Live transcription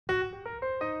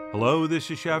Hello, this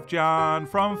is Chef John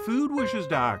from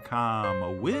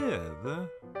foodwishes.com with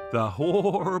the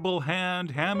Horrible Hand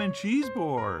Ham and Cheese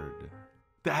Board.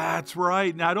 That's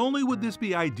right, not only would this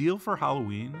be ideal for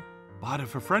Halloween, but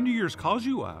if a friend of yours calls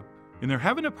you up and they're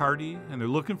having a party and they're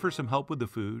looking for some help with the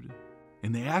food,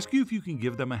 and they ask you if you can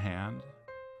give them a hand,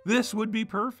 this would be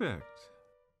perfect.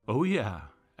 Oh yeah,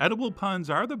 edible puns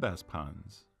are the best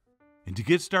puns. And to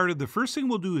get started, the first thing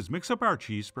we'll do is mix up our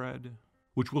cheese spread,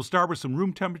 which will start with some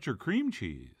room temperature cream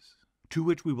cheese, to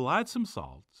which we will add some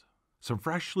salt, some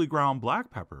freshly ground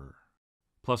black pepper,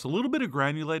 plus a little bit of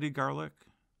granulated garlic,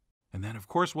 and then of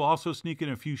course we'll also sneak in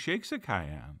a few shakes of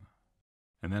cayenne.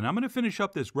 And then I'm going to finish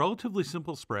up this relatively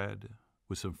simple spread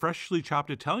with some freshly chopped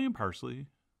Italian parsley,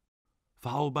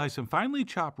 followed by some finely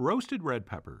chopped roasted red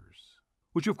peppers,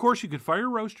 which of course you could fire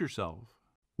roast yourself,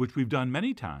 which we've done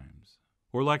many times,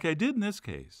 or like I did in this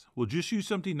case, we'll just use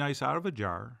something nice out of a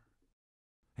jar.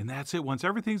 And that's it. Once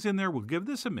everything's in there, we'll give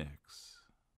this a mix.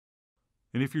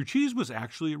 And if your cheese was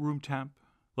actually at room temp,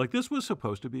 like this was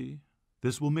supposed to be,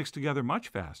 this will mix together much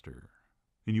faster,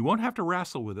 and you won't have to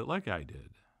wrestle with it like I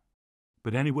did.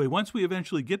 But anyway, once we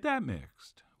eventually get that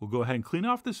mixed, we'll go ahead and clean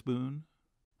off the spoon,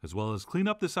 as well as clean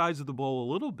up the sides of the bowl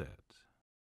a little bit.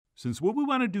 Since what we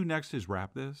want to do next is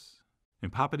wrap this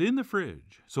and pop it in the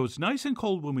fridge so it's nice and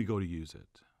cold when we go to use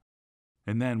it.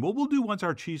 And then what we'll do once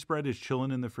our cheese spread is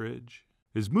chilling in the fridge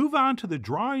is move on to the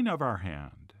drawing of our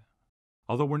hand.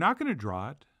 Although we're not going to draw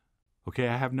it. Okay,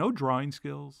 I have no drawing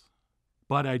skills,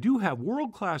 but I do have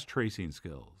world-class tracing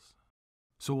skills.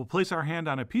 So we'll place our hand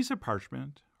on a piece of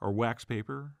parchment or wax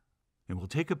paper, and we'll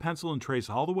take a pencil and trace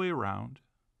all the way around.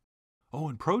 Oh,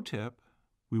 and pro tip,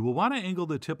 we will want to angle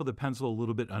the tip of the pencil a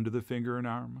little bit under the finger and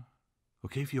arm.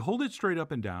 Okay, if you hold it straight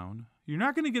up and down, you're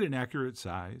not going to get an accurate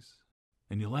size,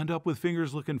 and you'll end up with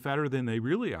fingers looking fatter than they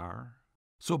really are.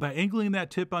 So by angling that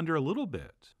tip under a little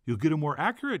bit, you'll get a more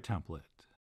accurate template.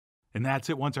 And that's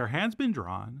it. Once our hand's been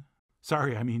drawn,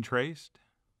 traced,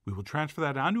 we will transfer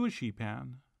that onto a sheet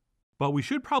pan. But we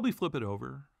should probably flip it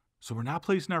over, so we're not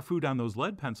placing our food on those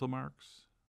lead pencil marks.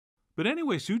 But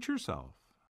anyway, suit yourself.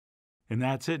 And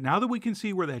that's it. Now that we can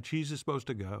see where that cheese is supposed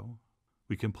to go,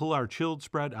 we can pull our chilled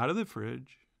spread out of the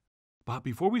fridge. But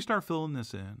before we start filling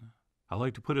this in, I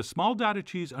like to put a small dot of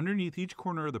cheese underneath each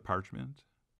corner of the parchment,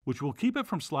 which will keep it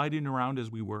from sliding around as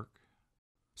we work.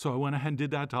 So I went ahead and did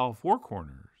that to all 4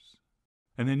 corners.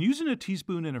 And then using a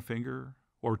teaspoon and a finger,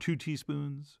 or 2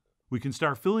 teaspoons, we can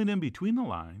start filling in between the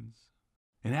lines.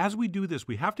 And as we do this,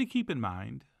 we have to keep in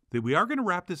mind that we are going to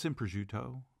wrap this in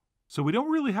prosciutto, so we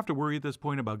don't really have to worry at this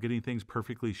point about getting things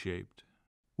perfectly shaped.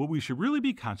 What we should really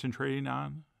be concentrating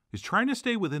on is trying to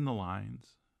stay within the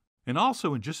lines. And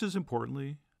also, and just as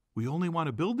importantly, we only want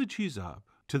to build the cheese up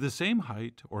to the same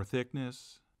height or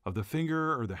thickness of the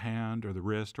finger or the hand or the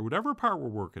wrist or whatever part we're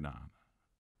working on,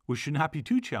 which should not be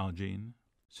too challenging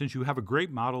since you have a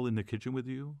great model in the kitchen with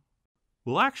you.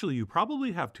 Well, actually, you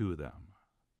probably have 2 of them.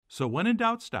 So when in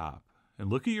doubt, stop and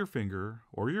look at your finger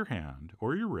or your hand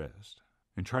or your wrist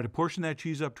and try to portion that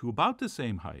cheese up to about the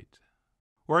same height,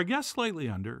 or I guess slightly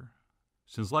under,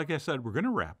 since like I said, we're going to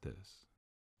wrap this.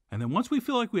 And then once we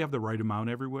feel like we have the right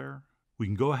amount everywhere, we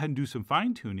can go ahead and do some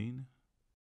fine tuning,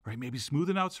 right? Maybe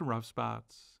smoothing out some rough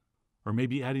spots, or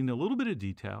maybe adding a little bit of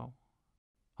detail.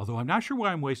 Although I'm not sure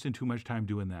why I'm wasting too much time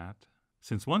doing that,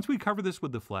 since once we cover this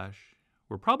with the flesh,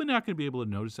 we're probably not going to be able to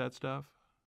notice that stuff.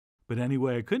 But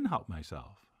anyway, I couldn't help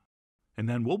myself. And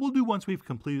then what we'll do once we've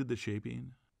completed the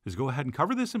shaping is go ahead and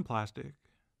cover this in plastic,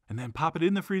 and then pop it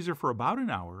in the freezer for about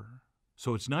an hour,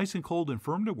 so it's nice and cold and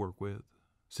firm to work with.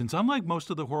 Since unlike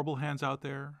most of the horrible hands out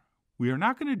there, we are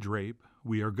not going to drape,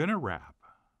 we are going to wrap,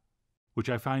 which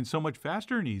I find so much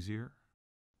faster and easier.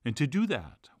 And to do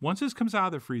that, once this comes out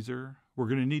of the freezer, we're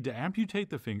going to need to amputate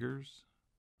the fingers,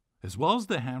 as well as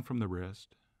the hand from the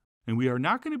wrist. And we are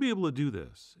not going to be able to do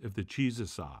this if the cheese is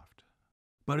soft.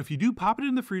 But if you do pop it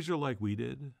in the freezer like we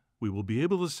did, we will be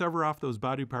able to sever off those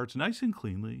body parts nice and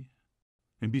cleanly.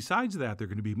 And besides that, they're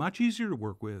going to be much easier to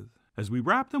work with as we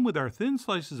wrap them with our thin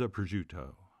slices of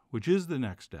prosciutto, which is the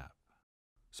next step.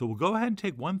 So we'll go ahead and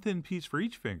take 1 thin piece for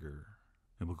each finger,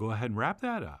 and we'll go ahead and wrap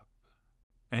that up,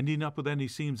 ending up with any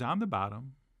seams on the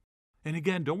bottom. And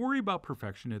again, don't worry about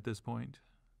perfection at this point.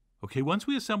 Okay, once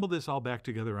we assemble this all back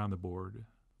together on the board,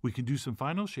 we can do some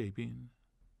final shaping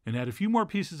and add a few more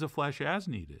pieces of flesh as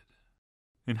needed.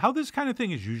 And how this kind of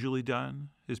thing is usually done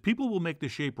is people will make the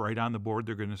shape right on the board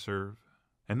they're going to serve,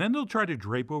 and then they'll try to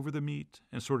drape over the meat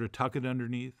and sort of tuck it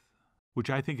underneath, which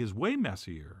I think is way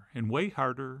messier and way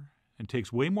harder and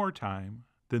takes way more time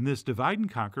than this divide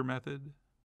and conquer method.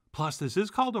 Plus, this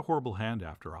is called a horrible hand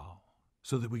after all,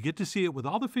 so that we get to see it with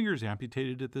all the fingers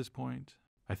amputated at this point.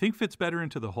 I think fits better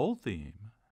into the whole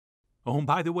theme. Oh, and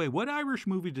by the way, what Irish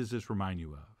movie does this remind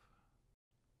you of?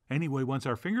 Anyway, once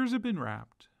our fingers have been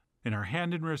wrapped and our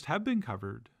hand and wrist have been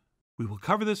covered, we will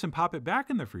cover this and pop it back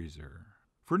in the freezer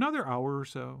for another hour or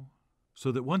so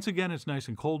that once again it's nice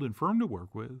and cold and firm to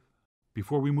work with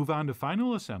before we move on to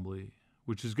final assembly,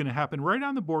 which is going to happen right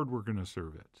on the board we're going to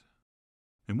serve it.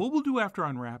 And what we'll do after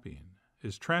unwrapping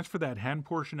is transfer that hand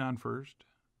portion on first.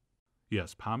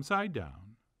 Yes, palm side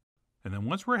down. And then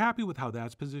once we're happy with how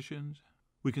that's positioned,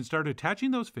 we can start attaching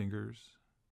those fingers,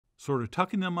 sort of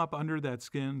tucking them up under that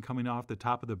skin coming off the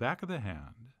top of the back of the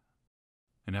hand.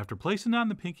 And after placing on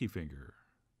the pinky finger,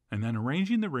 and then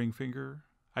arranging the ring finger,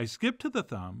 I skip to the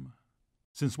thumb,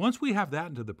 since once we have that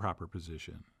into the proper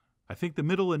position, I think the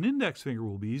middle and index finger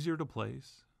will be easier to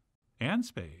place, and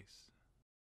space.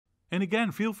 And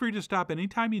again, feel free to stop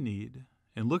anytime you need,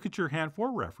 and look at your hand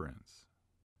for reference,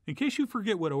 in case you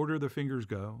forget what order the fingers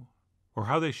go, or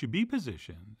how they should be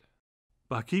positioned.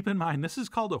 But keep in mind, this is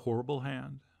called a horrible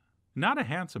hand, not a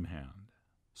handsome hand.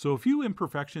 So a few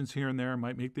imperfections here and there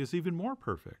might make this even more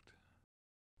perfect.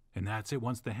 And that's it.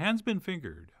 Once the hand's been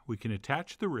fingered, we can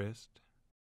attach the wrist,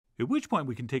 at which point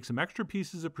we can take some extra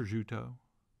pieces of prosciutto,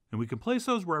 and we can place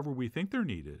those wherever we think they're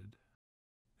needed.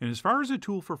 And as far as a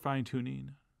tool for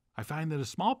fine-tuning, I find that a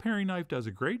small paring knife does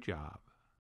a great job.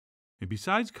 And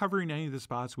besides covering any of the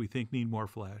spots we think need more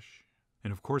flesh,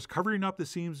 and of course covering up the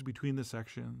seams between the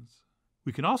sections,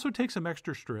 we can also take some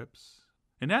extra strips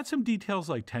and add some details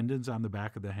like tendons on the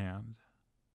back of the hand.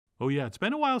 Oh yeah, it's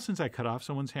been a while since I cut off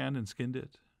someone's hand and skinned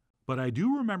it, but I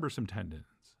do remember some tendons.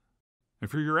 And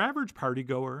for your average party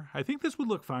goer, I think this would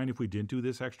look fine if we didn't do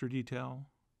this extra detail.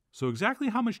 So exactly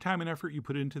how much time and effort you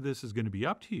put into this is going to be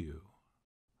up to you.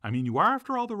 I mean, you are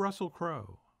after all the Russell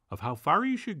Crowe of how far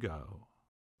you should go.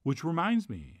 Which reminds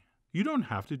me, you don't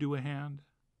have to do a hand,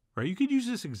 right? You could use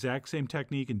this exact same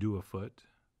technique and do a foot,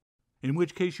 in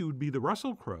which case you would be the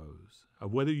Russell Crowes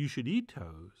of whether you should eat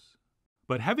toes.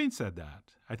 But having said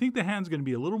that, I think the hand's going to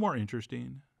be a little more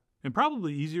interesting and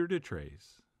probably easier to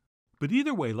trace. But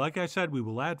either way, like I said, we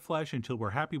will add flesh until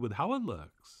we're happy with how it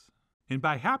looks. And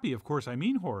by happy, of course, I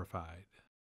mean horrified.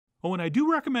 Oh, and I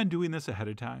do recommend doing this ahead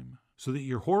of time so that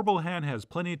your horrible hand has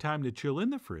plenty of time to chill in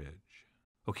the fridge.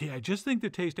 Okay, I just think the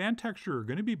taste and texture are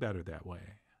going to be better that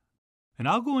way. And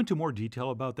I'll go into more detail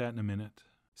about that in a minute,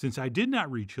 since I did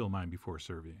not re-chill mine before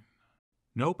serving.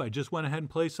 Nope, I just went ahead and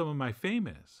placed some of my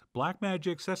famous Black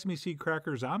Magic sesame seed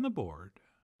crackers on the board,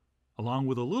 along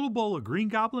with a little bowl of Green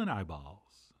Goblin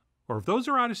eyeballs, or if those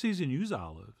are out of season, use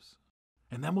olives.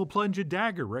 And then we'll plunge a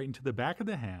dagger right into the back of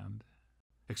the hand,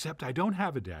 except I don't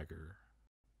have a dagger,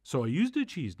 so I used a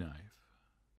cheese knife.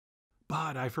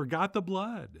 But I forgot the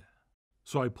blood,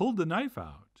 so I pulled the knife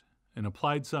out and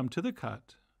applied some to the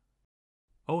cut.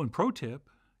 Oh, and pro tip,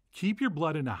 keep your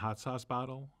blood in a hot sauce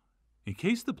bottle in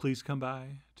case the police come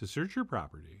by to search your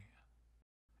property.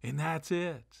 And that's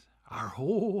it. Our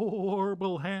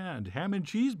horrible hand ham and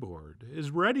cheese board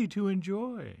is ready to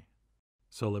enjoy.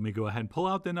 So let me go ahead and pull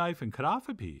out the knife and cut off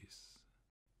a piece.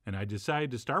 And I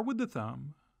decided to start with the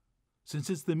thumb, since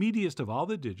it's the meatiest of all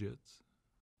the digits.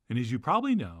 And as you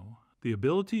probably know, the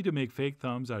ability to make fake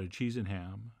thumbs out of cheese and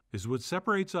ham is what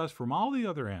separates us from all the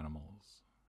other animals.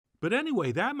 But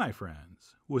anyway, that, my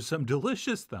friends, was some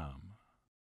delicious thumb.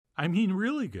 I mean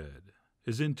really good,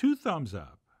 as in 2 thumbs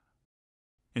up.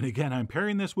 And again, I'm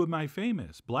pairing this with my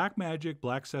famous Black Magic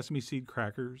Black Sesame Seed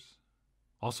crackers,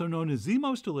 also known as the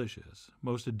most delicious,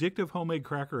 most addictive homemade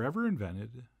cracker ever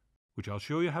invented, which I'll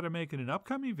show you how to make in an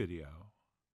upcoming video.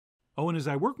 Oh, and as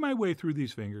I work my way through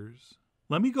these fingers,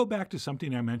 let me go back to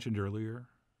something I mentioned earlier.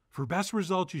 For best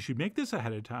results, you should make this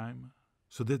ahead of time,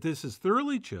 so that this is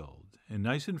thoroughly chilled and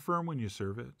nice and firm when you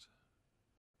serve it.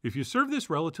 If you serve this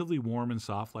relatively warm and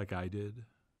soft like I did,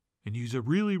 and use a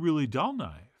really, really dull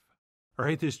knife,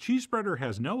 alright, this cheese spreader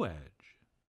has no edge.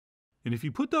 And if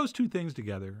you put those two things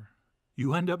together,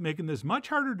 you end up making this much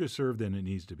harder to serve than it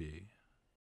needs to be.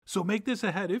 So make this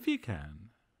ahead if you can,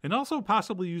 and also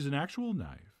possibly use an actual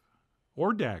knife,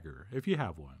 or dagger if you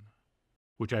have one,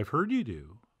 which I've heard you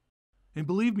do. And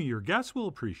believe me, your guests will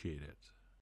appreciate it.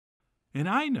 And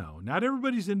I know, not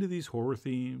everybody's into these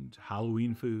horror-themed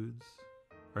Halloween foods,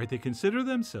 right? They consider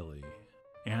them silly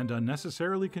and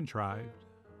unnecessarily contrived.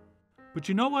 But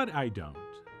you know what? I don't.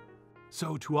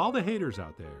 So to all the haters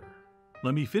out there,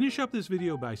 let me finish up this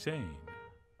video by saying,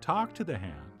 talk to the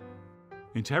hand.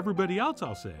 And to everybody else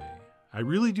I'll say, I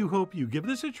really do hope you give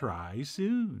this a try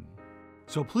soon.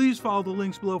 So please follow the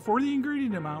links below for the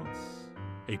ingredient amounts,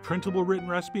 a printable written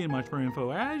recipe, and much more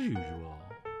info as usual.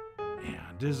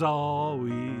 And as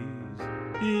always,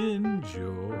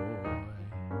 enjoy.